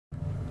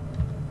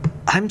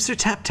I'm Sir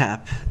Tap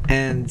Tap,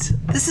 and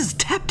this is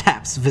Tap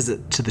Tap's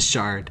visit to the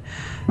Shard.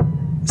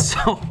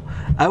 So,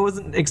 I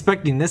wasn't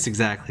expecting this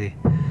exactly.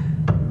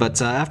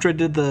 But after I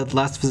did the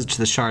last visit to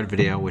the Shard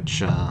video,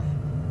 which,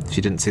 if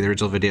you didn't see the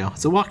original video,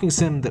 it's a walking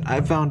sim that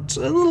I found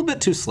a little bit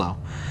too slow.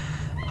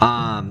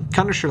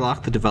 Connor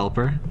Sherlock, the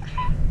developer,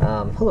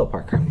 hello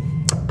Parker,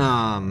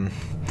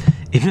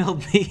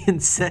 emailed me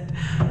and said,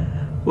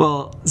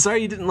 well,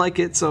 sorry you didn't like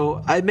it,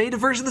 so I made a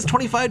version that's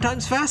 25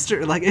 times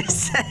faster, like I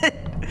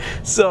said.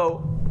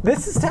 So,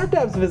 this is Tap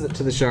Tap's visit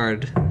to the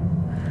Shard.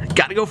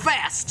 Gotta go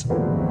fast!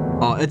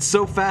 Oh, it's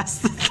so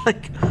fast that,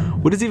 like,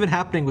 what is even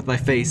happening with my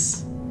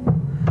face?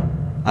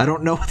 I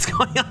don't know what's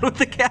going on with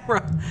the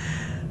camera.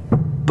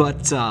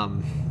 But,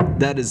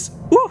 that is,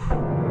 woo!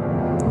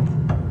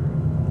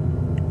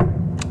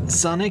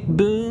 Sonic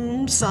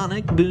boom,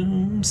 sonic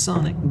boom,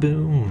 sonic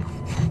boom.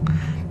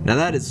 Now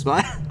that is,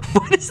 why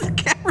does the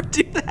camera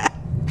do that?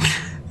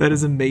 That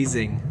is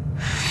amazing.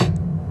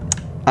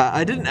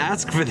 I didn't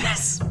ask for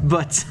this,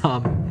 but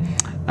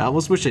I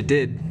almost wish I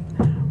did.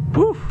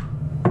 Woo!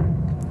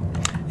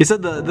 He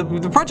said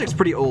the project's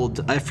pretty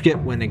old. I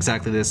forget when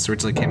exactly this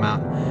originally came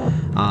out.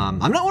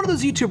 I'm not one of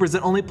those YouTubers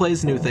that only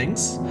plays new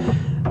things.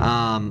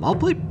 I'll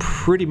play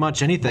pretty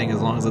much anything as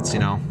long as it's, you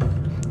know,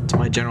 to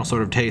my general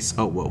sort of taste.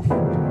 Oh, whoa.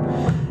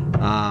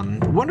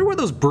 Wonder where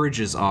those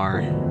bridges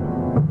are.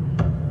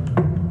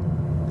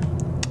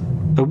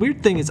 The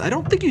weird thing is, I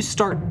don't think you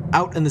start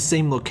out in the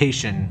same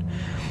location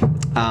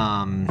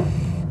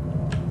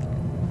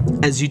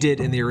as you did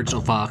in the original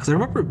file, because I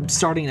remember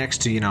starting next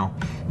to, you know,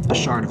 a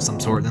shard of some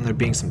sort, and then there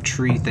being some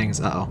tree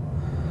things. Uh-oh.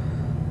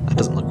 That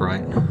doesn't look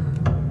right.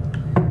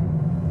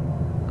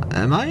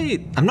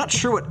 I'm not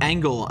sure what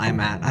angle I'm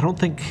at. I don't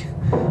think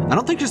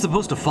you're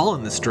supposed to fall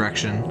in this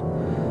direction.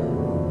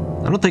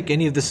 I don't think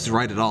any of this is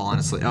right at all,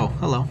 honestly. Oh,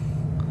 hello.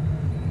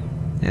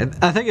 Yeah,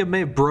 I think it may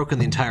have broken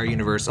the entire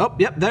universe. Oh,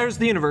 yep, there's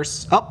the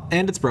universe. Oh,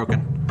 and it's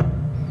broken.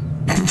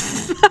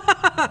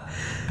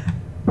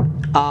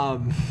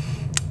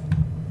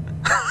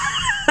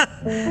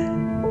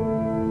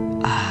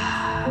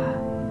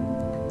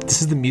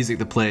 This is the music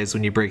that plays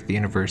when you break the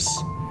universe.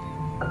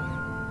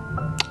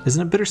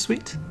 Isn't it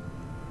bittersweet?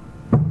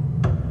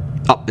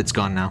 Oh, it's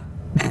gone now.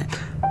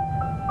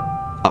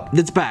 Oh,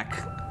 it's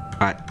back.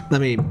 All right, let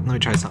me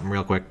try something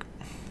real quick.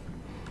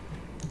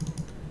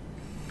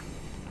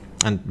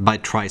 And by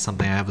try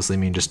something, I obviously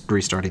mean just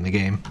restarting the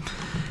game.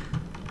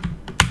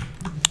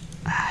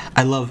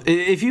 I love,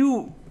 if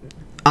you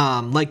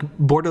like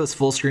borderless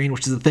full screen,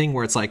 which is the thing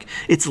where it's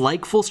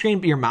like full screen,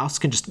 but your mouse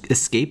can just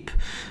escape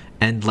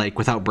and like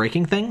without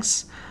breaking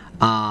things.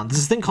 There's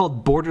this thing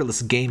called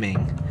borderless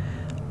gaming.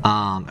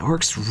 It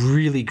works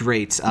really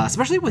great,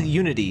 especially with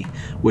Unity,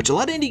 which a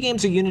lot of indie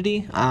games are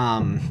Unity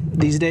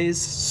these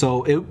days,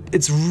 so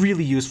it's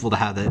really useful to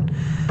have it.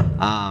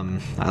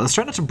 Let's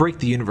try not to break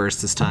the universe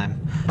this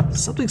time.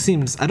 Something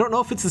seems, I don't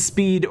know if it's the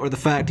speed or the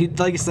fact,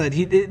 like I said,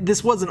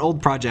 this was an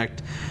old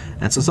project,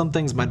 and so some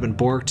things might have been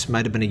borked,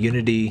 might have been a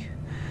Unity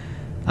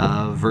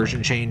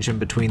version change in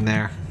between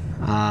there.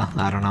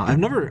 I don't know. I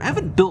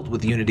haven't built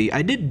with Unity.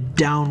 I did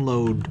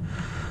download.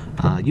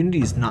 Unity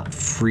is not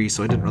free,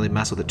 so I didn't really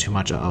mess with it too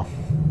much. Uh-oh.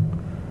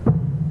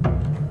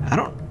 I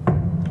don't...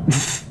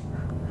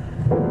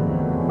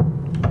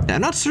 I'm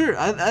not sure.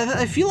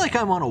 I feel like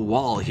I'm on a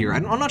wall here.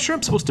 I'm not sure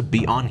I'm supposed to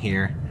be on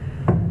here.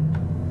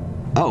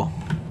 Oh.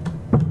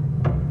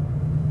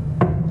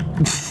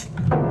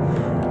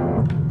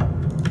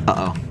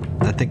 Uh-oh.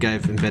 I think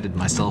I've embedded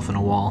myself in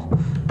a wall.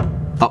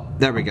 Oh,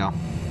 there we go.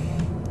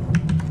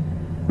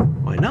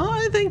 Wait, no,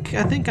 I think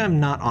I'm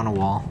not on a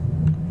wall.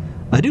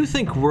 I do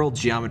think world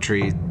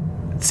geometry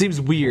seems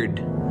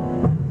weird,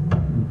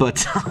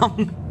 but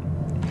I'm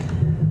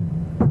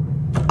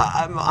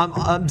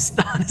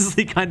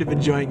honestly kind of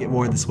enjoying it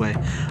more this way.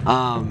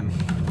 Uh-oh,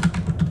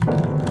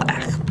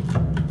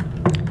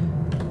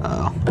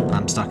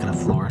 I'm stuck in a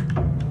floor.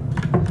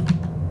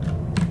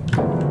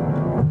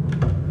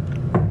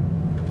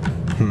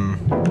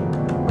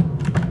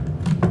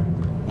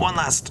 One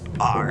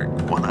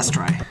last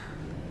try.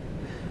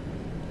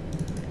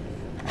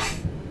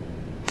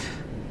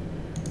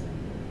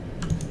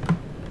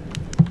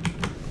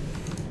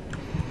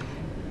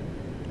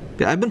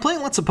 Yeah, I've been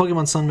playing lots of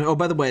Pokemon Sun. Oh,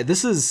 by the way,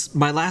 this is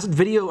my last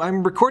video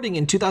I'm recording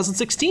in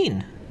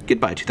 2016.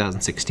 Goodbye,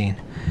 2016.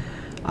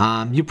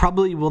 You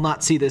probably will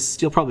not see this.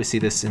 You'll probably see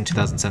this in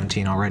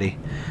 2017 already.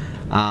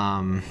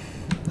 I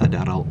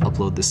doubt I'll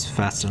upload this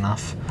fast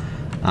enough.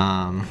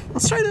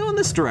 Let's try to go in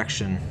this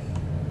direction.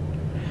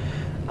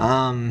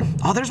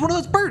 Oh, there's one of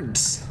those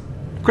birds.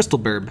 Crystal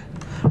Burb.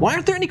 Why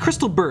aren't there any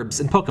Crystal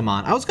Burbs in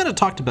Pokemon? I was going to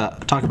talk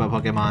about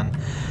Pokemon.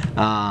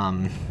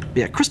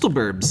 Yeah, Crystal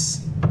Burbs.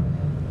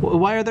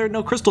 Why are there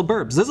no Crystal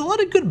Burbs? There's a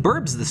lot of good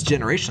Burbs this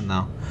generation,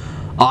 though.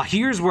 Oh,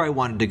 here's where I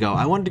wanted to go.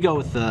 I wanted to go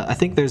with the... I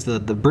think there's the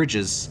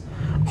bridges.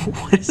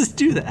 Why does this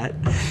do that?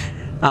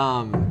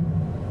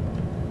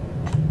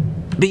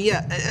 But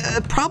yeah,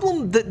 a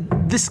problem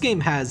that this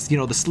game has, you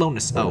know, the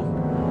slowness. Oh.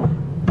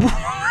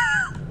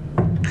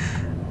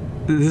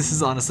 This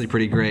is honestly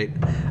pretty great.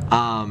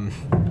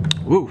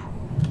 Woo.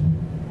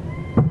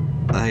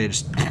 I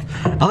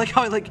like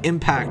how I like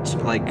impact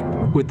like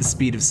with the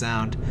speed of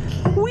sound.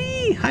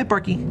 Whee! Hi,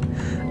 Barky.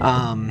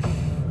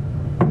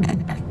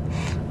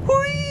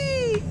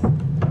 Whee!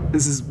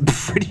 This is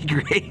pretty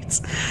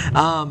great.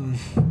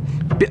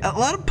 A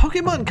lot of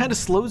Pokemon kind of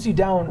slows you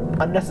down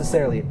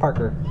unnecessarily.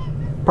 Parker,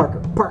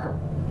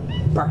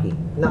 Barky,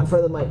 not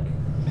for the mic.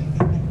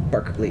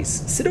 Barker, please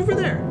sit over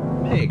there.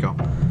 There you go.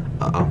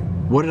 Uh-oh.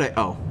 What did I?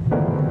 Oh.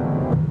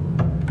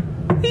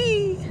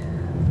 Whee!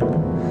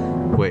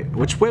 Wait,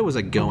 which way was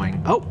I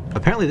going? Oh,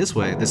 apparently this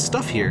way. There's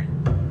stuff here.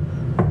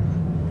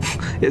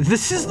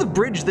 This is the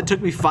bridge that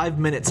took me 5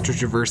 minutes to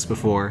traverse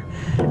before,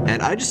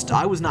 and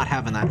I was not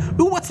having that.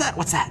 Ooh, what's that?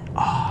 What's that?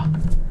 Oh.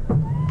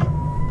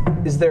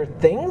 Is there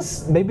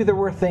things? Maybe there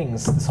were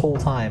things this whole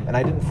time, and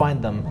I didn't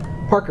find them.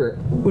 Parker,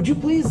 would you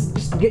please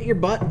just get your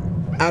butt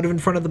out of in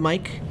front of the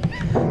mic?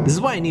 This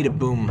is why I need a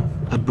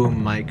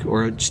boom mic,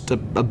 or just a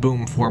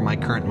boom for my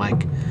current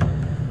mic.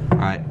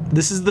 Alright,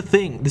 this is the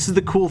thing. This is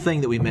the cool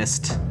thing that we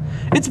missed.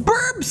 It's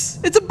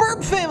Burbs! It's a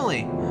Burb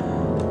family!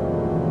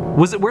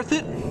 Was it worth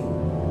it?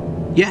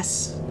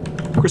 Yes.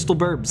 Crystal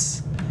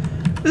Burbs.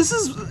 This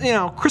is, you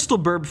know, Crystal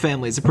Burb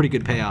family is a pretty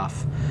good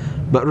payoff.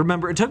 But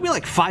remember, it took me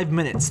like 5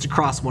 minutes to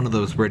cross one of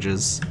those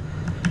bridges.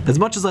 As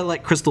much as I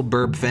like Crystal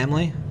Burb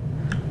family,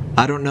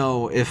 I don't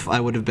know if I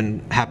would have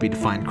been happy to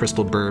find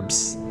Crystal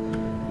Burbs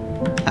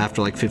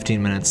after like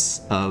 15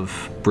 minutes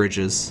of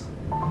bridges.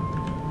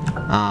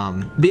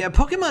 But yeah,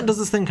 Pokemon does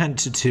this thing kind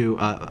of too.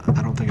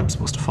 I don't think I'm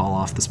supposed to fall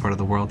off this part of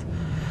the world.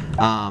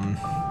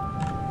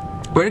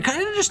 Where it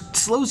kind of just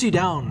slows you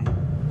down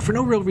for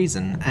no real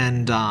reason.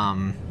 And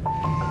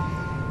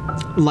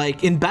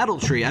like in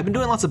Battletree, I've been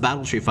doing lots of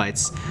Battletree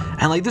fights,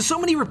 and like there's so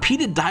many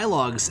repeated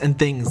dialogues and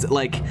things that,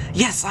 like,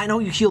 yes, I know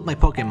you healed my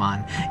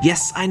Pokemon.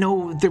 Yes, I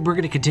know that we're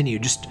gonna continue.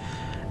 Just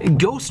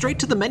go straight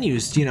to the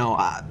menus, you know,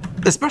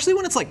 especially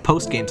when it's like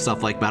post-game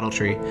stuff like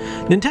Battletree.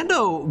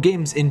 Nintendo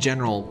games in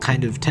general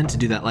kind of tend to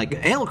do that.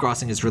 Like Animal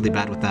Crossing is really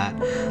bad with that.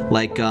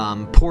 Like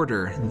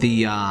Porter,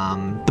 the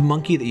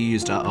monkey that you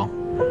used.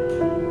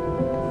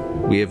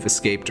 We have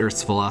escaped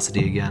Earth's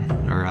velocity again,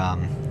 or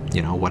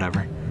you know,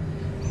 whatever.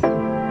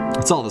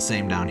 It's all the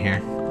same down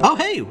here. Oh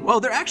hey, well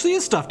there actually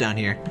is stuff down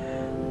here.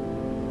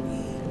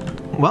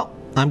 Well,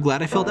 I'm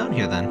glad I fell down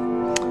here then.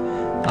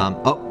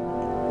 Oh.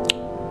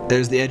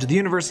 There's the edge of the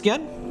universe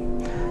again.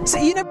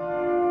 See, you never...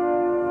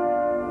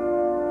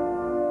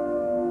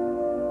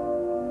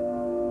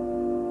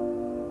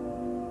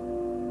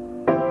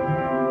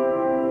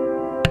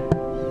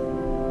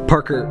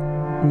 Parker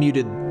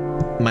muted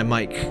my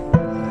mic.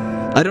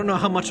 I don't know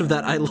how much of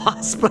that I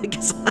lost, but I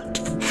guess I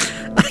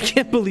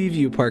can't believe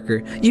you,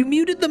 Parker. You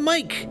muted the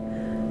mic!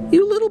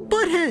 You little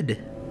butthead!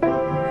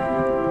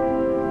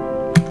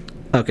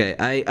 Okay,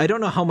 I don't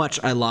know how much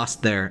I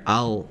lost there.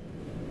 I'll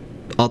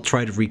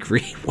try to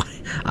recreate what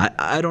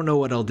I don't know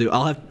what I'll do.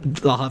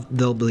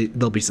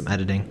 There'll be some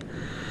editing.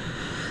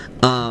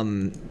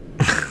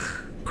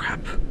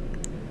 Crap.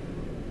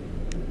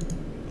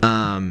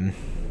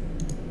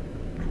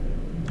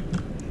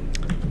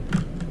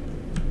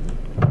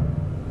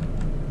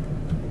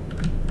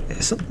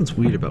 Something's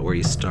weird about where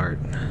you start.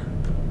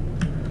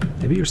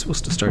 Maybe you're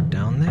supposed to start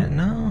down there?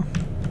 No?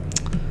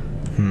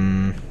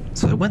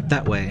 So I went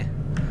that way.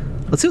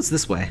 Let's see what's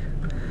this way.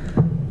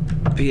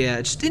 But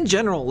yeah, just in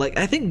general, like,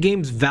 I think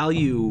games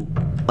value,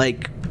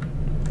 like,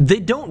 they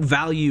don't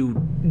value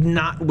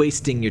not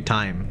wasting your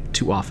time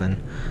too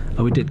often.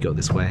 Oh, we did go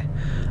this way.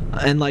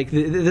 And, like,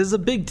 there's a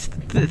big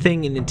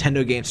thing in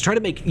Nintendo games. Try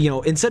to make, you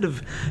know, instead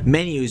of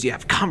menus, you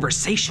have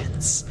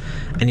conversations.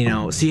 And, you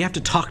know, so you have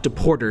to talk to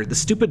Porter, the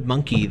stupid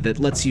monkey that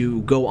lets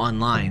you go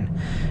online.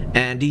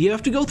 And you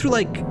have to go through,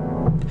 like,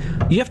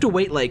 you have to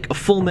wait, like, a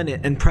full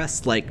minute and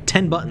press, like,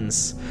 10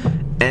 buttons.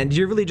 And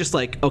you're really just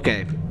like,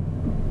 okay,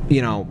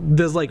 you know,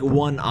 there's like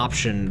one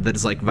option that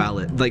is like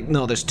valid. Like,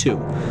 no, there's two.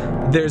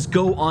 There's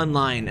go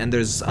online, and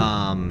there's,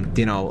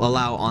 you know,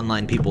 allow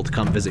online people to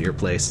come visit your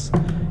place.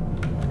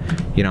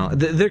 You know,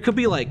 there could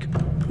be like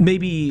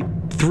maybe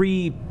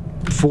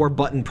 3-4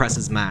 button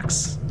presses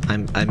max.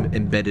 I'm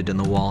embedded in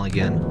the wall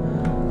again.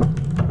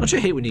 Don't you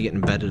hate when you get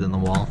embedded in the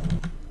wall?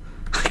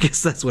 I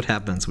guess that's what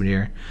happens when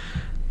you're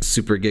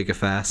super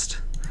gigafast.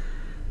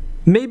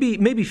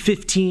 Maybe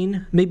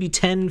 15, maybe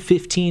 10,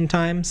 15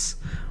 times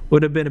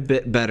would have been a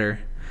bit better.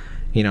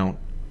 You know,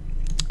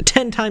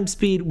 10 times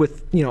speed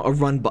with, you know, a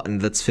run button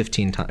that's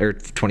 15 times or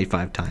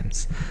 25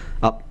 times.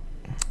 Up,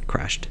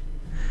 crashed.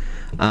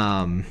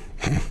 But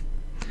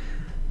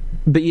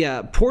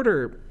yeah,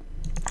 Porter,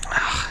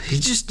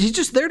 he's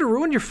just there to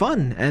ruin your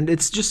fun, and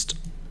it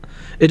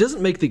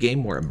doesn't make the game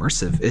more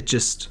immersive. It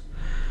just,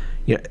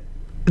 you know,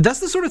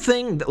 that's the sort of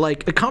thing that,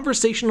 like, a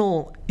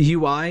conversational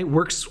UI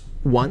works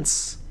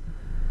once.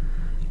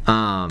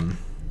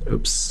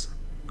 Oops.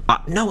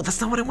 No,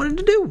 that's not what I wanted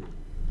to do.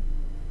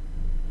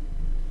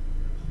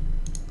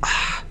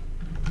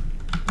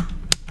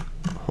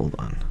 Hold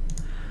on.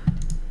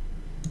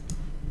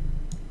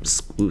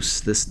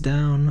 Sploose this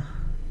down.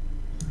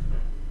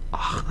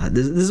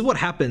 This is what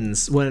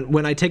happens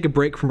when I take a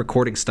break from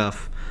recording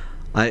stuff.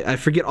 I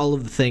forget all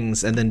of the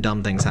things, and then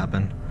dumb things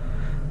happen.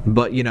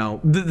 But, you know,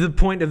 the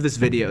point of this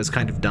video is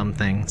kind of dumb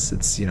things.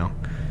 It's, you know,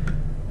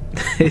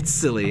 it's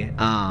silly.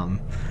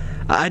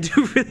 I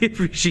do really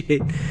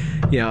appreciate,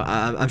 you know,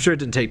 I'm sure it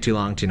didn't take too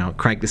long to, you know,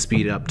 crank the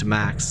speed up to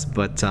max,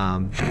 but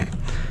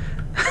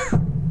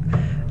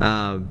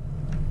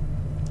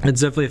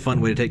it's definitely a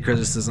fun way to take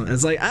criticism.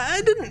 It's like,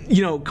 I didn't,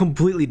 you know,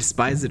 completely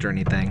despise it or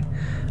anything,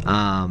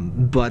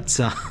 but,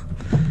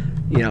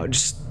 you know,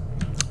 just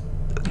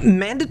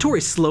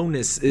mandatory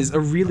slowness is a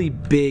really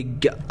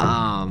big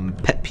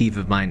pet peeve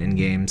of mine in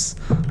games,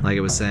 like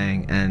I was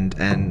saying, and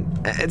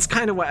it's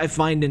kind of why I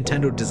find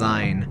Nintendo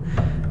design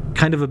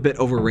kind of a bit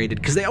overrated,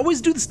 because they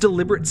always do this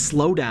deliberate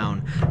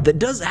slowdown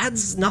that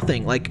adds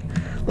nothing. Like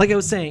I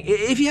was saying,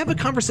 if you have a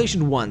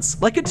conversation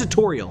once, like a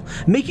tutorial,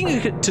 making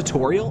a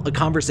tutorial a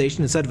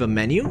conversation instead of a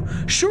menu,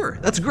 sure,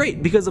 that's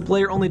great, because the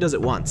player only does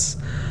it once.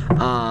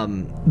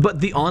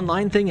 But the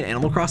online thing in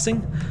Animal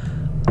Crossing,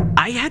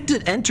 I had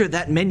to enter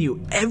that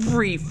menu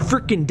every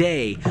freaking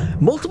day,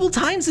 multiple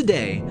times a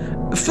day,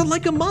 for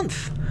like a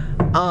month.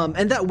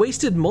 And that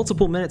wasted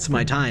multiple minutes of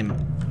my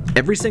time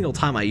every single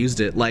time I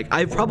used it. Like,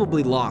 I've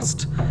probably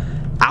lost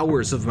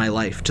hours of my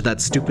life to that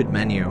stupid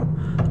menu.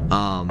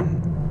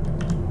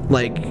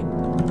 Like,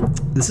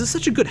 this is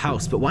such a good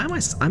house, but why am I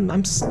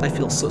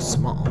feel so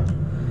small?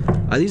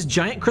 Are these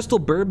giant crystal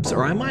burbs,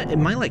 or am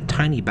I like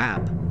tiny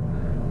Bab?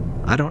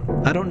 I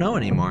don't know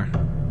anymore.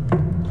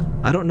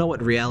 I don't know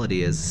what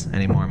reality is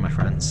anymore, my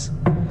friends.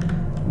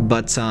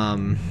 But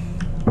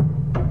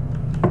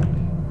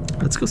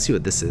let's go see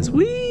what this is.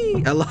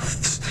 Whee!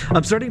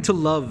 I'm starting to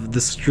love the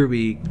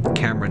screwy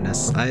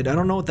camera-ness. I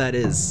don't know what that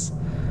is,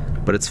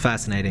 but it's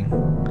fascinating.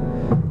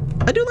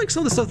 I do like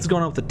some of the stuff that's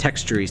going on with the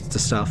texture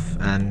stuff,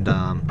 and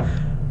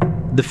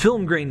the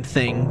film grain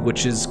thing,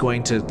 which is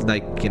going to,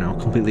 like, you know,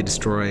 completely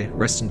destroy.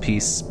 Rest in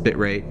peace,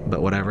 bitrate,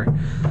 but whatever.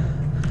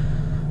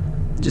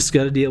 Just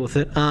gotta deal with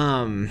it.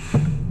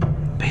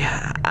 But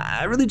yeah,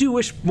 I really do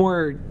wish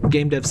more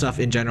game dev stuff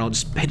in general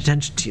just paid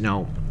attention to, you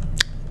know,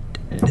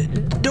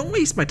 don't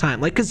waste my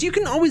time. Like, because you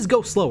can always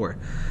go slower.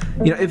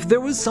 You know, if there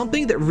was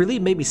something that really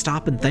made me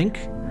stop and think,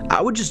 I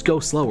would just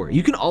go slower.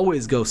 You can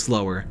always go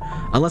slower,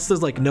 unless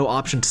there's, like, no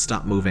option to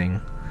stop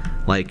moving.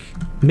 Like,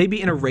 maybe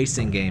in a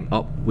racing game.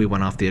 Oh, we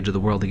went off the edge of the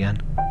world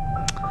again.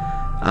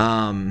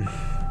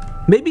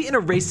 Maybe in a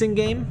racing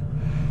game,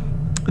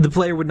 the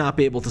player would not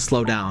be able to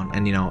slow down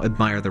and, you know,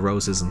 admire the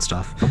roses and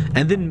stuff.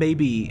 And then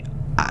maybe,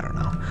 I don't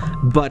know.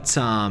 But,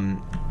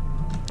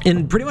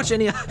 in pretty much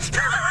any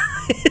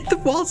hit the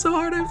ball so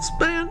hard I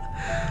span.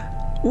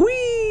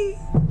 Whee!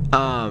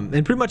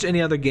 In pretty much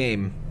any other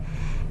game,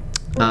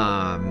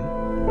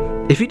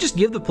 if you just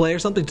give the player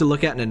something to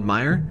look at and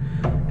admire,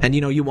 and,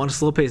 you know, you want a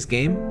slow-paced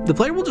game, the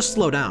player will just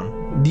slow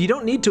down. You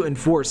don't need to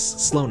enforce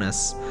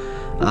slowness.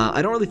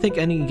 I don't really think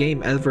any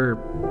game ever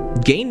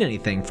gained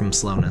anything from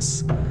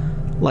slowness.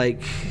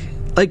 Like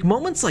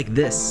moments like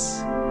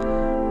this,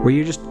 where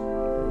you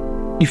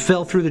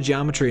fell through the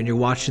geometry and you're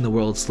watching the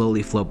world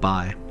slowly float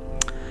by.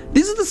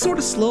 These are the sort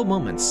of slow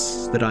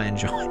moments that I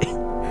enjoy.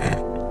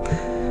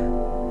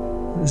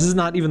 This is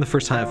not even the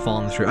first time I've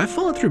fallen through. I've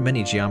fallen through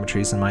many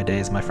geometries in my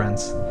days, my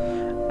friends.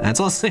 And it's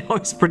also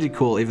always pretty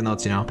cool, even though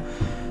it's, you know,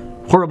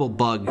 horrible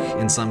bug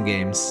in some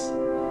games.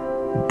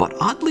 But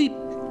oddly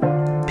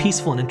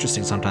peaceful and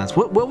interesting sometimes.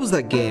 What was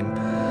that game?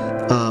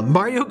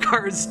 Mario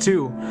Kart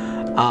 2.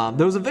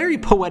 There was a very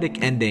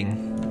poetic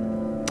ending.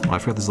 Oh, I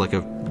forgot there's like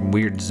a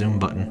weird zoom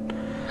button.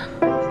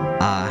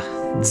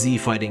 Z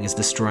fighting is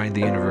destroying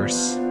the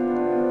universe.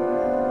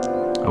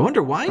 I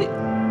wonder why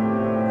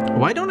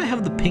don't I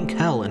have the pink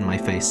hell in my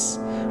face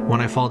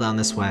when I fall down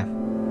this way?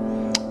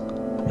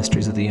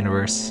 Mysteries of the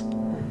universe.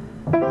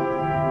 But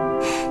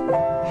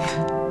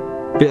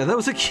yeah, that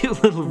was a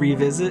cute little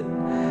revisit.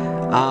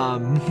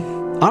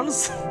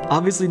 Honestly,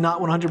 obviously not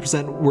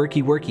 100%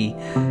 worky,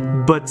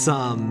 but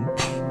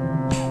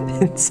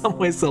in some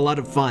ways a lot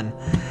of fun.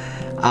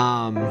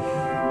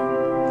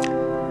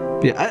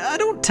 Yeah, I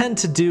don't tend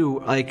to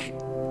do, like,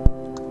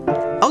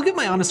 I'll give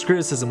my honest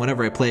criticism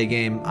whenever I play a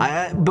game,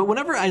 but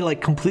whenever I, like,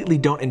 completely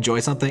don't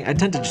enjoy something, I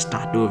tend to just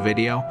not do a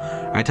video.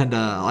 I tend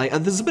to, like,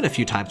 there's been a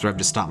few times where I've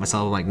just stopped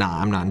myself, I'm like, nah,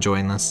 I'm not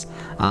enjoying this.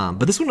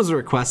 But this one was a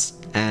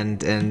request,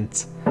 and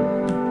it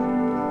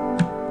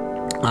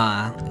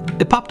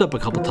popped up a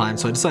couple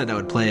times, so I decided I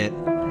would play it.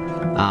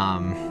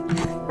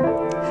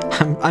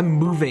 I'm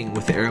moving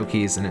with the arrow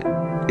keys, and it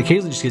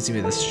occasionally just gives me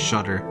this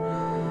shudder.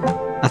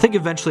 I think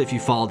eventually if you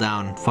fall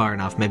down far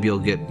enough, maybe you'll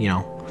get, you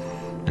know,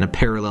 in a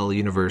parallel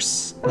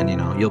universe, and, you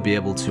know, you'll be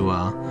able to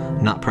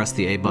not press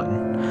the A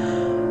button.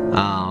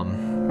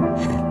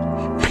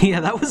 But yeah,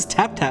 that was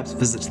Tap Tap's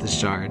visit to the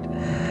shard.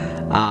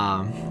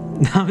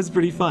 That was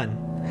pretty fun.